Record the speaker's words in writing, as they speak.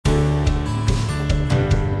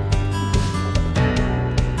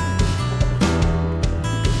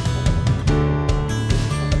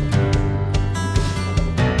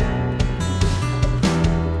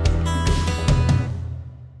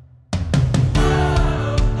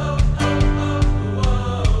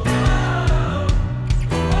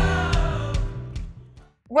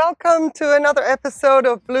welcome to another episode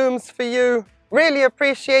of Blooms for You. Really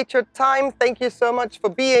appreciate your time. Thank you so much for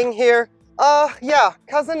being here.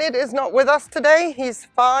 Cousin It is not with us today. He's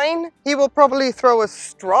fine. He will probably throw a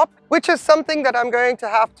strop, which is something that I'm going to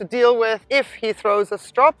have to deal with if he throws a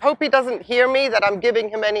strop. Hope he doesn't hear me that I'm giving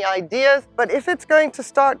him any ideas. But if it's going to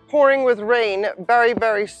start pouring with rain very,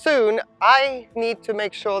 very soon, I need to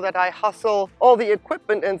make sure that I hustle all the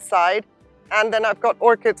equipment inside. And then I've got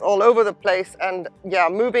orchids all over the place. And yeah,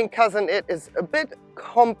 moving Cousin It is a bit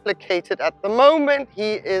complicated at the moment.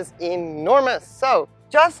 He is enormous. So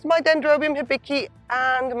just my Dendrobium hibiki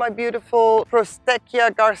and my beautiful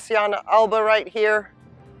Prostechia garciana alba right here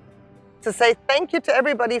to say thank you to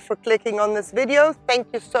everybody for clicking on this video. Thank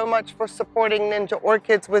you so much for supporting Ninja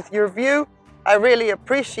Orchids with your view. I really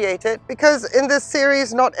appreciate it because in this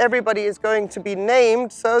series, not everybody is going to be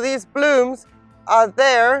named. So these blooms are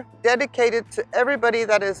there dedicated to everybody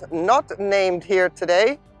that is not named here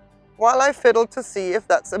today while I fiddle to see if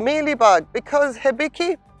that's a mealybug, because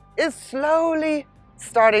hibiki is slowly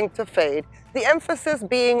starting to fade. The emphasis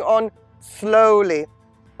being on slowly.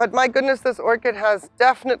 But my goodness, this orchid has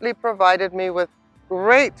definitely provided me with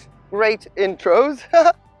great intros.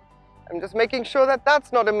 I'm just making sure that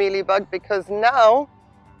that's not a mealybug because now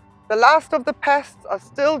the last of the pests are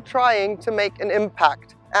still trying to make an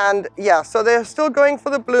impact. And yeah, so they're still going for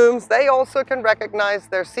the blooms. They also can recognize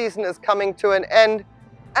their season is coming to an end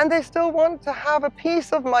and they still want to have a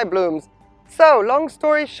piece of my blooms. So long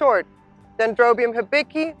story short, Dendrobium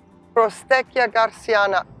hibiki, Prostechia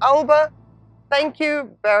garciana alba, thank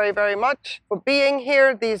you very, very much for being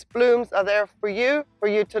here. These blooms are there for you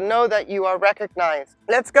to know that you are recognized.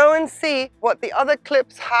 Let's go and see what the other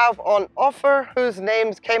clips have on offer, whose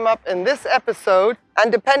names came up in this episode.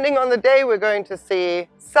 And depending on the day, we're going to see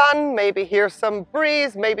sun, maybe hear some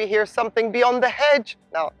breeze, maybe hear something beyond the hedge.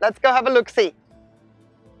 Now, let's go have a look-see.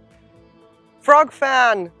 Frog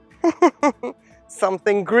fan.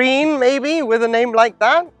 Something green, maybe, with a name like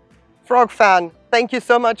that. Frog fan, thank you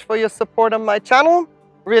so much for your support on my channel.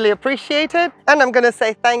 Really appreciate it. And I'm going to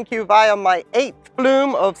say thank you via my 8th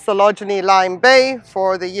bloom of Phylogeny Lime Bay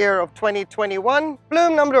for the year of 2021.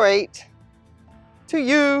 Bloom number 8 to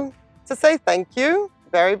you to say thank you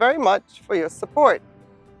very, very much for your support.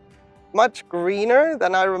 Much greener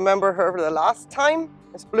than I remember her the last time.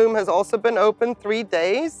 This bloom has also been open 3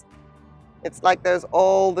 days. It's like there's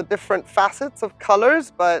all the different facets of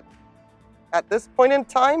colors, but at this point in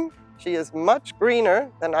time, she is much greener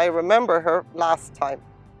than I remember her last time.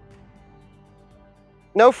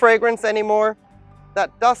 No fragrance anymore.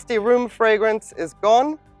 That dusty room fragrance is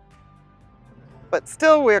gone. But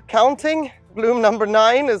still, we're counting. Bloom number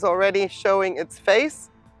 9 is already showing its face.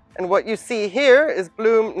 And what you see here is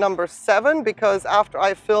bloom number 7, because after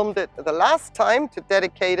I filmed it the last time to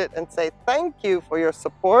dedicate it and say thank you for your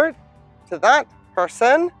support to that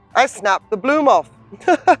person, I snapped the bloom off.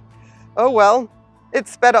 Oh well, it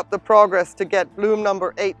sped up the progress to get bloom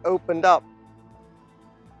number 8 opened up.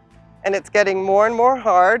 And it's getting more and more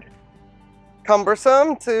hard,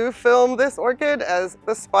 cumbersome to film this orchid as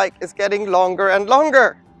the spike is getting longer and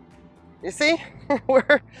longer. You see,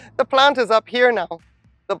 the plant is up here now.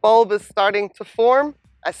 The bulb is starting to form.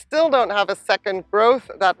 I still don't have a second growth.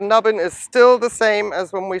 That nubbin is still the same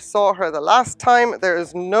as when we saw her the last time. There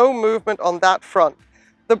is no movement on that front.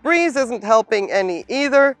 The breeze isn't helping any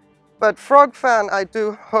either, but Frog Fan, I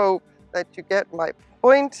do hope that you get my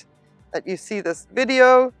point, that you see this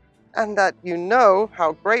video, and that you know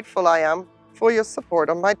how grateful I am for your support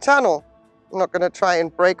on my channel. I'm not going to try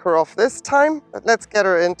and break her off this time, but let's get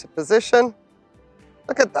her into position.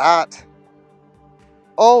 Look at that.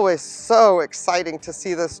 Always so exciting to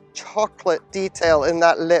see this chocolate detail in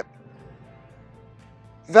that lip.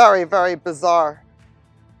 Very, very bizarre.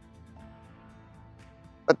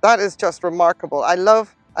 But that is just remarkable. I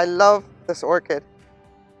love this orchid.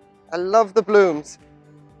 I love the blooms.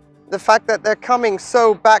 The fact that they're coming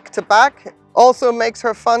so back to back also makes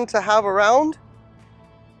her fun to have around.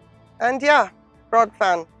 And yeah, Frog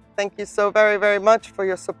Fan, thank you so very, very much for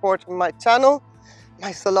your support on my channel.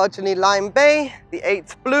 My Phylogeny Lime Bay, the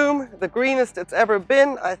 8th bloom, the greenest it's ever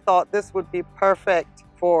been. I thought this would be perfect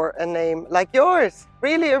for a name like yours.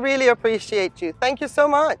 Really, really appreciate you. Thank you so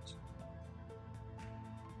much.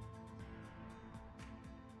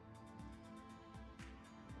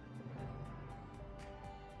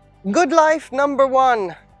 Good life number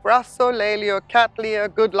 1.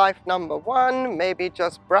 Brassolaeliocattleya, good life number 1, maybe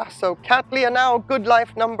just Brassocattleya now, good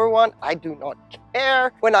life number 1, I do not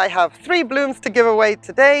care. When I have 3 blooms to give away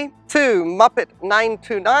today, 2 Muppet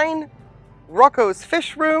 929, Rocco's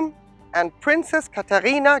Fish Room, and Princess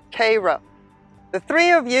Katarina Keira. The 3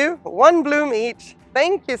 of you, 1 bloom each,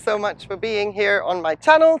 thank you so much for being here on my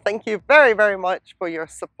channel. Thank you very, very much for your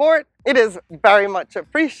support. It is very much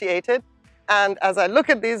appreciated. And as I look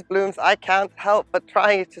at these blooms, I can't help but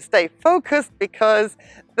try to stay focused because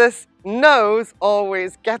this nose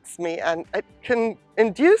always gets me and it can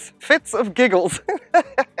induce fits of giggles.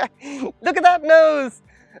 Look at that nose.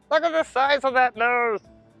 Look at the size of that nose.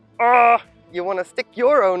 Oh, you want to stick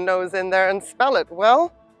your own nose in there and smell it.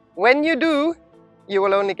 Well, when you do, you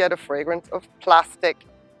will only get a fragrance of plastic.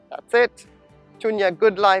 That's it. Petunia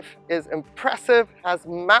Good Life is impressive, has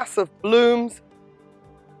massive blooms,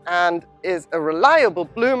 and is a reliable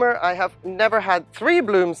bloomer. I have never had 3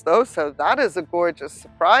 blooms though, so that is a gorgeous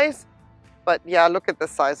surprise. But yeah, look at the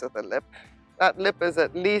size of the lip. That lip is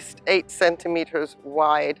at least 8 centimeters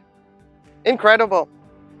wide. Incredible.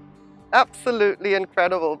 Absolutely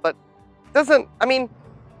incredible. But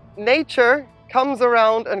nature comes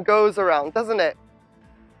around and goes around, doesn't it?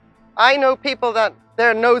 I know people that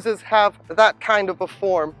their noses have that kind of a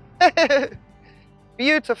form.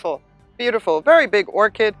 Beautiful. Beautiful, very big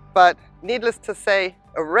orchid, but needless to say,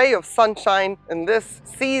 a ray of sunshine in this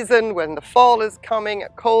season when the fall is coming, a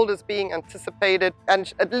cold is being anticipated,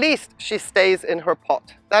 and at least she stays in her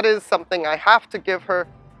pot. That is something I have to give her.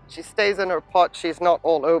 She stays in her pot, she's not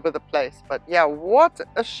all over the place. But yeah, what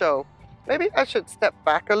a show. Maybe I should step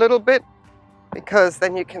back a little bit because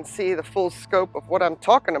then you can see the full scope of what I'm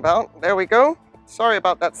talking about. There we go. Sorry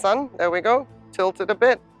about that, sun. There we go. Tilted a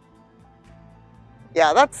bit.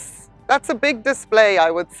 Yeah, that's a big display,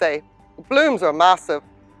 I would say. The blooms are massive.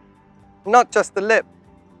 Not just the lip,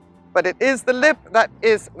 but it is the lip that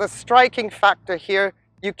is the striking factor here.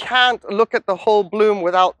 You can't look at the whole bloom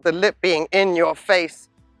without the lip being in your face.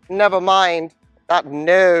 Never mind that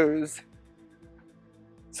nose.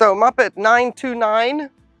 So Muppet 929,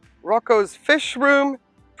 Rocco's Fish Room,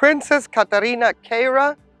 Princess Katarina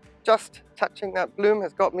Keira. Just touching that bloom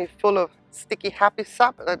has got me full of sticky happy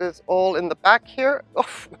sap. That is all in the back here.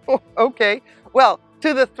 Oh, okay. Well,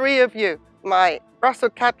 to the 3 of you, my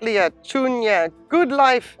Brassicatlia Petunia Good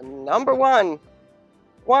Life #1.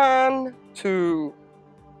 1, 2,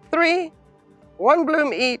 3. 1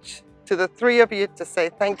 bloom each to the 3 of you to say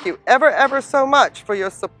thank you ever so much for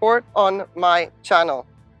your support on my channel.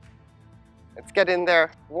 Let's get in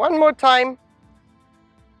there one more time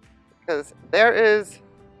because there is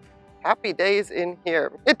happy days in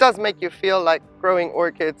here. It does make you feel like growing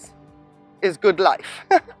orchids is good life.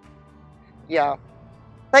 Yeah.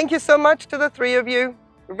 Thank you so much to the 3 of you.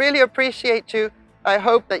 Really appreciate you. I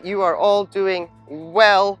hope that you are all doing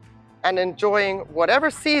well and enjoying whatever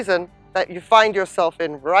season that you find yourself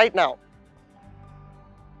in right now.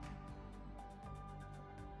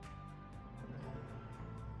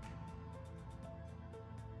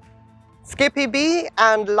 Skippy B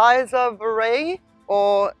and Liza Viray,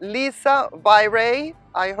 or Lisa Viray,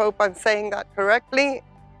 I hope I'm saying that correctly.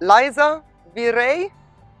 Liza Viray.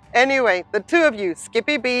 Anyway, the 2 of you,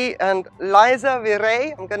 Skippy B and Liza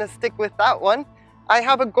Viray, I'm gonna stick with that one. I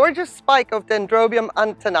have a gorgeous spike of Dendrobium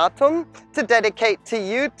antenatum to dedicate to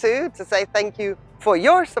you two, to say thank you for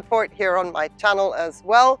your support here on my channel as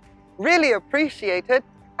well. Really appreciate it.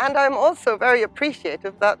 And I'm also very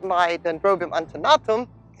appreciative that my Dendrobium antenatum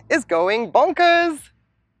is going bonkers.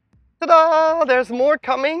 Ta-da! There's more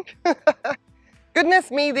coming.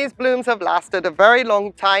 Goodness me, these blooms have lasted a very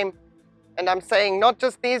long time. And I'm saying not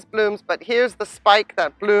just these blooms, but here's the spike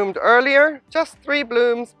that bloomed earlier. Just 3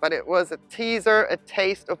 blooms, but it was a teaser, a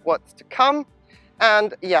taste of what's to come.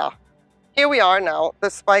 And yeah, here we are now. The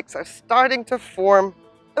spikes are starting to form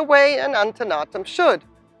the way an antenatum should.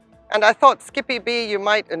 And I thought, Skippy B, you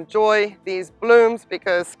might enjoy these blooms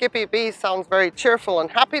because Skippy B sounds very cheerful and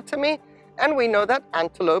happy to me. And we know that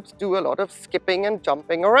antelopes do a lot of skipping and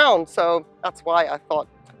jumping around. So that's why I thought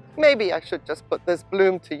maybe I should just put this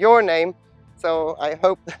bloom to your name. So I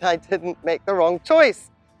hope that I didn't make the wrong choice.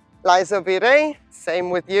 Liza Viray, same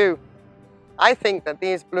with you. I think that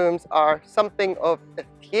these blooms are something of a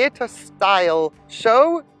theater style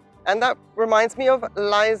show. And that reminds me of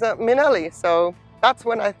Liza Minnelli. So that's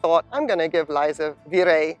when I thought I'm gonna give Liza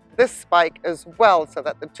Viray this spike as well, so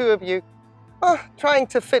that the 2 of you are trying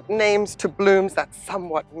to fit names to blooms that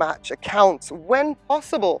somewhat match accounts when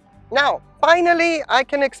possible. Now, finally, I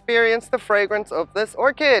can experience the fragrance of this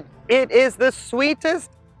orchid. It is the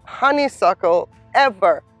sweetest honeysuckle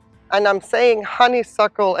ever. And I'm saying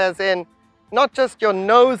honeysuckle as in not just your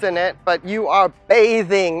nose in it, but you are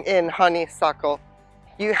bathing in honeysuckle.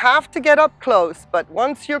 You have to get up close, but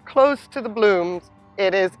once you're close to the blooms,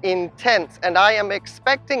 it is intense. And I am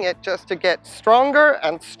expecting it just to get stronger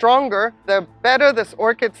and stronger the better this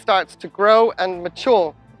orchid starts to grow and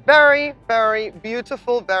mature. Very, very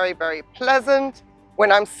beautiful, very, very pleasant.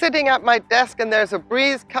 When I'm sitting at my desk and there's a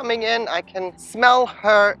breeze coming in, I can smell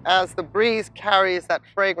her as the breeze carries that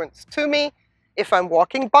fragrance to me. If I'm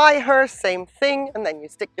walking by her, same thing, and then you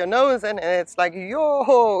stick your nose in and it's like,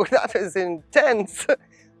 yo, that is intense.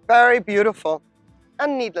 Very beautiful.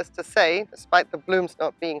 And needless to say, despite the blooms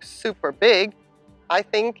not being super big, I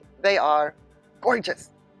think they are gorgeous.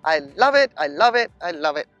 I love it, I love it, I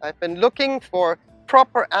love it. I've been looking for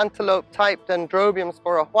proper antelope type dendrobiums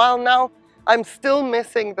for a while now. I'm still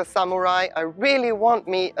missing the samurai. I really want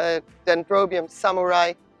me a dendrobium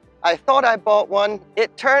samurai. I thought I bought one.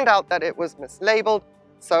 It turned out that it was mislabeled.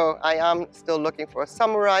 So I am still looking for a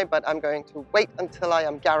samurai, but I'm going to wait until I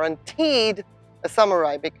am guaranteed a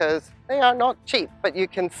samurai because they are not cheap. But you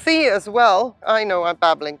can see as well, I know I'm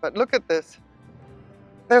babbling, but look at this.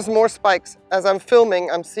 There's more spikes. As I'm filming,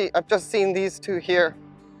 I've just seen these two here.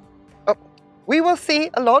 Oh, we will see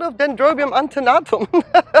a lot of Dendrobium antenatum.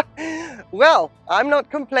 Well, I'm not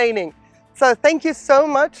complaining. So thank you so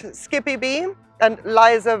much, Skippy Beam and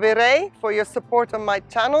Liza Viray, for your support on my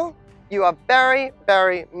channel. You are very,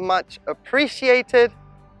 very much appreciated.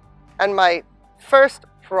 And my first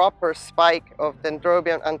proper spike of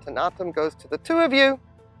Dendrobium antenatum goes to the two of you.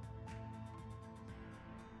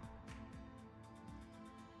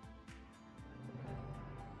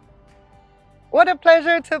 What a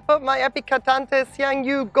pleasure to put my Epicatanthes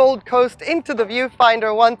Yangyu Gold Coast into the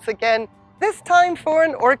viewfinder once again, this time for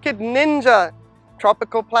an Orchid Ninja.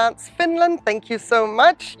 Tropical Plants Finland, thank you so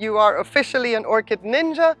much. You are officially an Orchid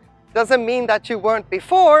Ninja. Doesn't mean that you weren't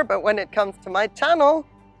before, but when it comes to my channel,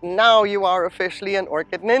 now you are officially an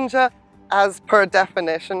Orchid Ninja, as per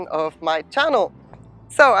definition of my channel.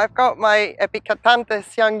 So I've got my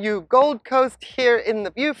Epicatanthes Yangyu Gold Coast here in the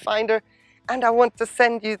viewfinder, and I want to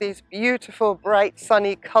send you these beautiful, bright,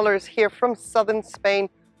 sunny colors here from southern Spain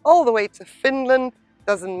all the way to Finland.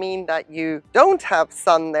 Doesn't mean that you don't have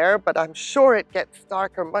sun there, but I'm sure it gets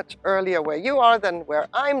darker much earlier where you are than where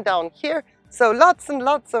I'm down here. So lots and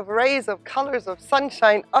lots of rays of colors of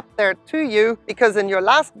sunshine up there to you, because in your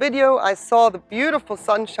last video I saw the beautiful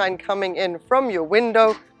sunshine coming in from your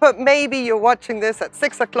window, but maybe you're watching this at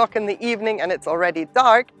 6 o'clock in the evening and it's already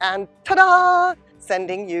dark, and ta-da!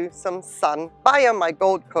 Sending you some sun via my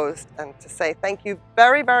Gold Coast, and to say thank you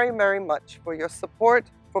very, very, very much for your support,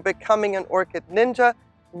 for becoming an Orchid Ninja.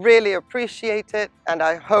 Really appreciate it, and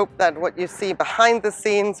I hope that what you see behind the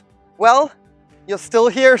scenes, well, you're still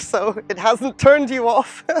here, so it hasn't turned you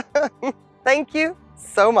off. Thank you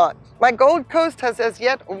so much. My Gold Coast has as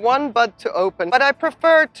yet one bud to open, but I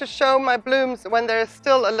prefer to show my blooms when there's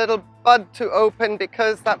still a little bud to open,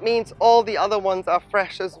 because that means all the other ones are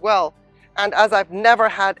fresh as well. And as I've never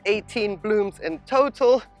had 18 blooms in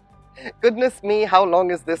total, goodness me, how long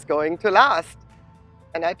is this going to last?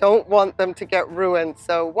 And I don't want them to get ruined.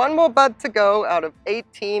 So one more bud to go out of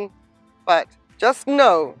 18. But just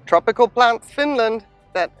know, Tropical Plants Finland,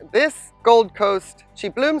 that this Gold Coast, she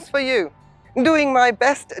blooms for you. Doing my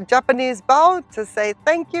best Japanese bow to say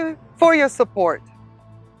thank you for your support.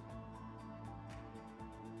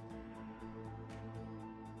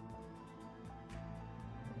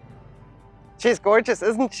 She's gorgeous,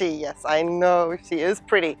 isn't she? Yes, I know, she is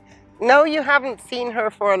pretty. No, you haven't seen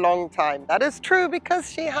her for a long time. That is true,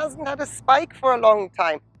 because she hasn't had a spike for a long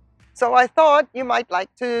time. So I thought you might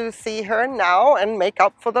like to see her now and make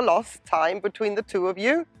up for the lost time between the two of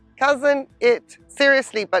you. Cousin,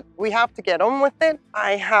 seriously, but we have to get on with it.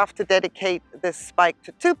 I have to dedicate this spike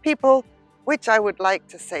to two people, which I would like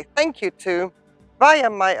to say thank you to via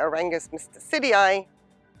my Arangus Mr. City Eye,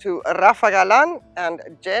 to Rafa Galan and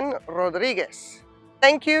Jen Rodriguez.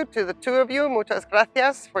 Thank you to the two of you, muchas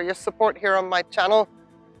gracias, for your support here on my channel.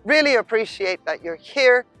 Really appreciate that you're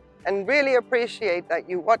here, and really appreciate that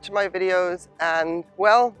you watch my videos, and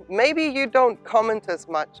well, maybe you don't comment as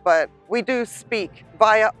much, but we do speak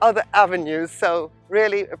via other avenues, so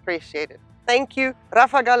really appreciate it. Thank you,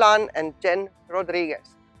 Rafa Galan and Jen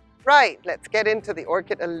Rodriguez. Right, let's get into the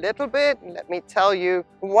orchid a little bit. Let me tell you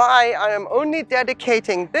why I am only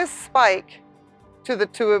dedicating this spike to the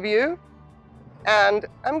two of you. And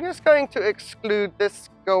I'm just going to exclude this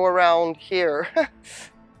go around here.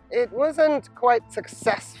 It wasn't quite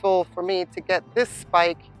successful for me to get this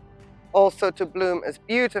spike also to bloom as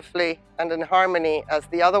beautifully and in harmony as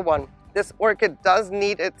the other one. This orchid does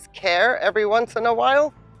need its care every once in a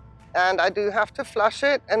while, and I do have to flush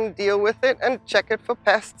it and deal with it and check it for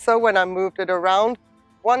pests. So when I moved it around,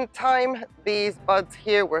 one time these buds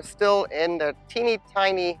here were still in their teeny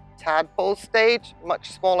tiny tadpole stage,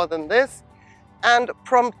 much smaller than this, and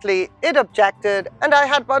promptly it objected and I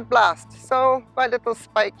had bud blast. So my little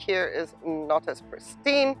spike here is not as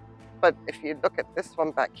pristine, but if you look at this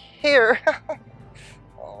one back here,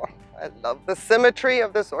 Oh, I love the symmetry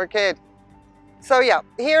of this orchid. So yeah,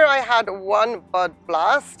 here I had one bud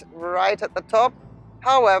blast right at the top.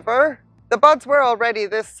 However, the buds were already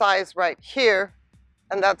this size right here,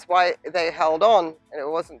 and that's why they held on, and it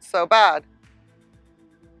wasn't so bad.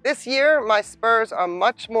 This year, my spurs are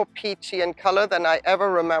much more peachy in color than I ever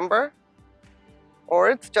remember, or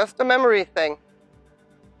it's just a memory thing.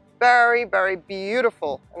 Very, very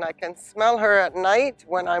beautiful, and I can smell her at night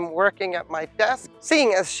when I'm working at my desk,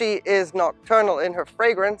 seeing as she is nocturnal in her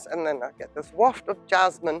fragrance, and then I get this waft of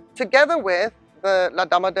jasmine, together with the La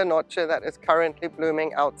Dama de Noche that is currently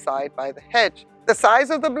blooming outside by the hedge. The size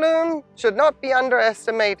of the bloom should not be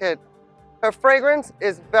underestimated. Her fragrance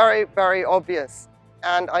is very, very obvious.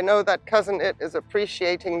 And I know that Cousin It is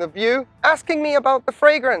appreciating the view, asking me about the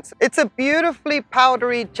fragrance. It's a beautifully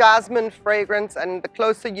powdery jasmine fragrance, and the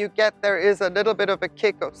closer you get, there is a little bit of a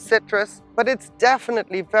kick of citrus, but it's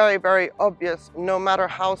definitely very, very obvious no matter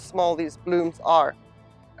how small these blooms are.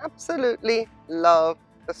 Absolutely love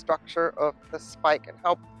the structure of the spike and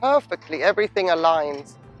how perfectly everything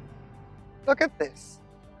aligns. Look at this.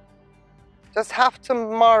 Just have to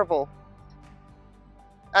marvel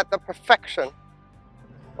at the perfection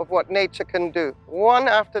of what nature can do, one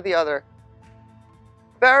after the other.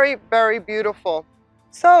 Very, very beautiful.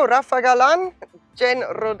 So, Rafa Galán, Jen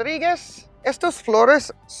Rodríguez, estos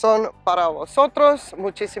flores son para vosotros.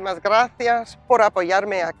 Muchísimas gracias por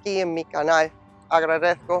apoyarme aquí en mi canal.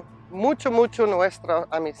 Agradezco mucho, mucho nuestra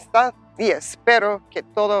amistad y espero que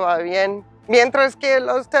todo va bien. Mientras que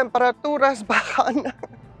las temperaturas bajan.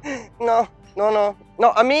 No,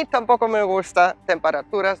 a mí tampoco me gusta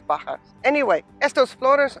temperaturas bajas. Anyway, estos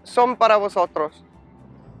flores son para vosotros.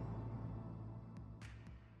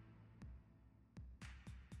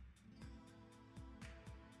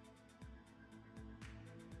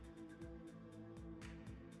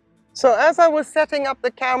 So as I was setting up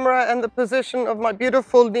the camera and the position of my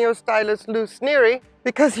beautiful Neostylus loose Neri,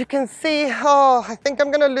 because you can see, I think I'm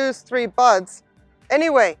gonna lose 3 buds.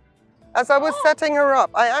 Anyway, as I was setting her up,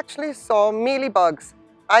 I actually saw mealybugs.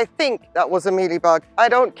 I think that was a mealybug. I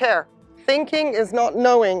don't care. Thinking is not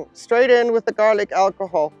knowing. Straight in with the garlic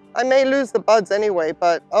alcohol. I may lose the buds anyway,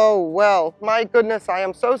 but oh well. My goodness, I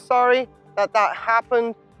am so sorry that that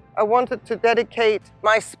happened. I wanted to dedicate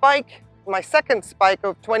my spike, my second spike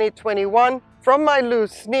of 2021, from my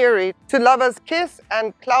loose Neri to Lava's Kiss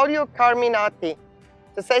and Claudio Carminati,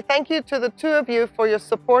 to say thank you to the 2 of you for your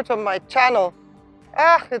support on my channel.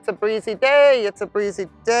 It's a breezy day, it's a breezy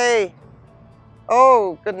day.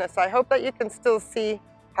 Oh goodness, I hope that you can still see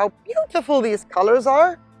how beautiful these colors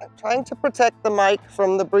are. I'm trying to protect the mic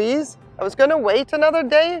from the breeze. I was gonna wait another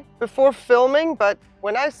day before filming, but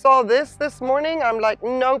when I saw this morning, I'm like,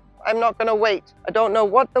 nope, I'm not gonna wait. I don't know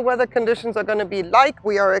what the weather conditions are gonna be like.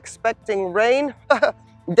 We are expecting rain.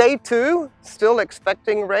 Day 2, still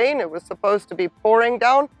expecting rain. It was supposed to be pouring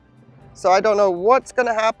down. So I don't know what's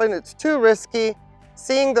gonna happen. It's too risky.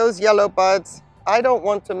 Seeing those yellow buds, I don't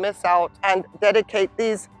want to miss out and dedicate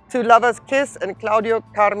these to Lava's Kiss and Claudio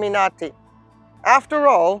Carminati. After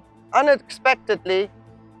all, unexpectedly,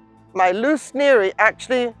 my loose Neri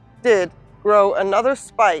actually did grow another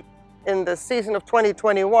spike in the season of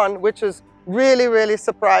 2021, which is really, really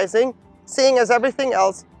surprising, seeing as everything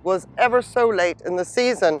else was ever so late in the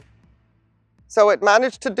season. So it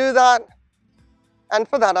managed to do that, and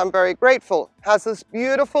for that I'm very grateful. Has this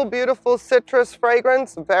beautiful, beautiful citrus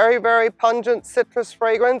fragrance, very, very pungent citrus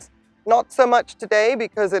fragrance. Not so much today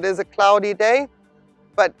because it is a cloudy day,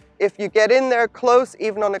 but if you get in there close,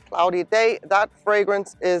 even on a cloudy day, that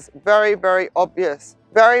fragrance is very, very obvious.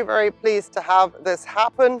 Very, very pleased to have this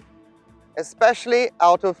happen, especially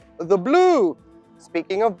out of the blue.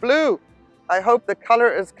 Speaking of blue, I hope the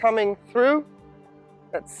color is coming through.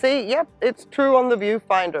 Let's see, yep, it's true on the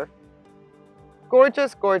viewfinder.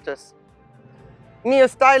 Gorgeous, gorgeous.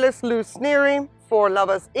 Neostylus loose Neri for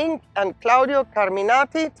Lava's Ink and Claudio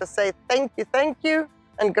Carminati to say thank you,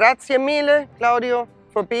 and grazie mille, Claudio,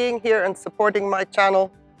 for being here and supporting my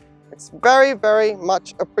channel. It's very, very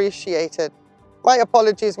much appreciated. My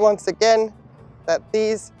apologies once again that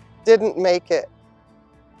these didn't make it.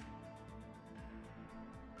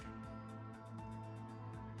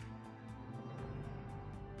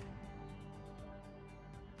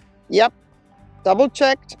 Yep, double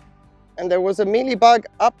checked, and there was a mealybug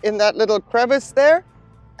up in that little crevice there,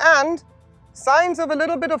 and signs of a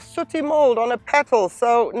little bit of sooty mold on a petal,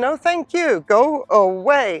 so no thank you, go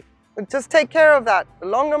away. Just take care of that. The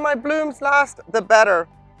longer my blooms last, the better.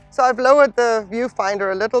 So I've lowered the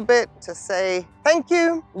viewfinder a little bit to say thank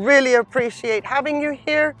you. Really appreciate having you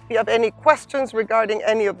here. If you have any questions regarding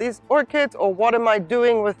any of these orchids or what am I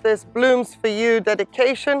doing with this Blooms for You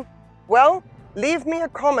dedication, well, leave me a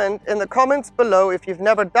comment in the comments below if you've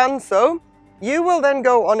never done so. You will then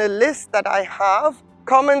go on a list that I have,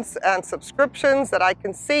 comments and subscriptions that I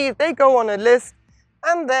can see, they go on a list.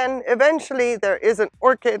 And then eventually there is an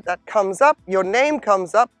orchid that comes up, your name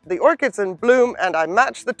comes up, the orchid's in bloom, and I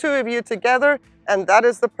match the two of you together. And that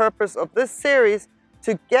is the purpose of this series,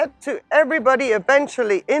 to get to everybody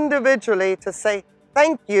eventually, individually, to say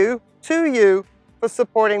thank you to you for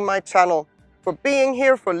supporting my channel, for being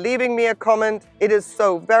here, for leaving me a comment. It is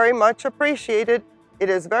so very much appreciated. It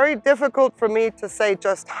is very difficult for me to say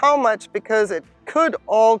just how much because it could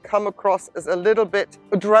all come across as a little bit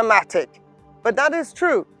dramatic. But that is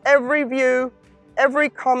true. Every view, every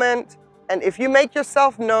comment, and if you make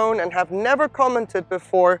yourself known and have never commented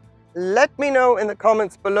before, let me know in the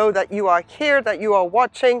comments below that you are here, that you are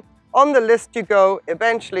watching. On the list you go.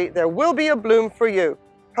 Eventually, there will be a bloom for you.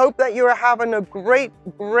 Hope that you are having a great,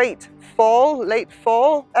 great fall, late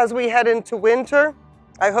fall, as we head into winter.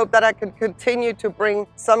 I hope that I can continue to bring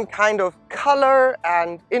some kind of color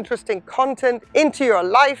and interesting content into your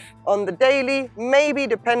life on the daily. Maybe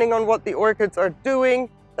depending on what the orchids are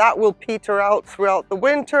doing, that will peter out throughout the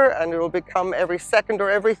winter and it will become every second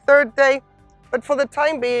or every third day. But for the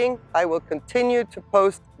time being, I will continue to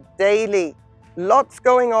post daily. Lots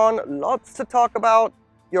going on, lots to talk about.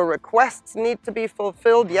 Your requests need to be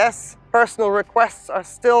fulfilled. Yes, personal requests are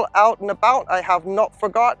still out and about. I have not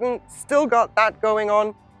forgotten, still got that going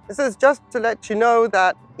on. This is just to let you know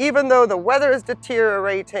that even though the weather is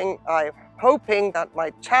deteriorating, I'm hoping that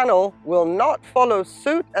my channel will not follow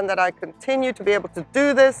suit and that I continue to be able to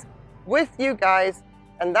do this with you guys.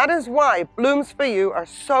 And that is why Blooms for You are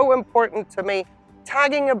so important to me.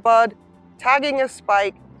 Tagging a bud, tagging a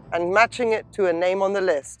spike, and matching it to a name on the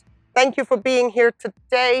list. Thank you for being here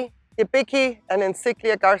today. Hibiki and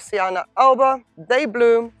Encyclia Garciana alba, they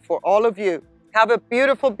bloom for all of you. Have a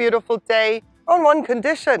beautiful, beautiful day. On one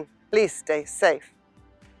condition, please stay safe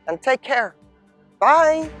and take care.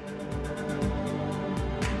 Bye.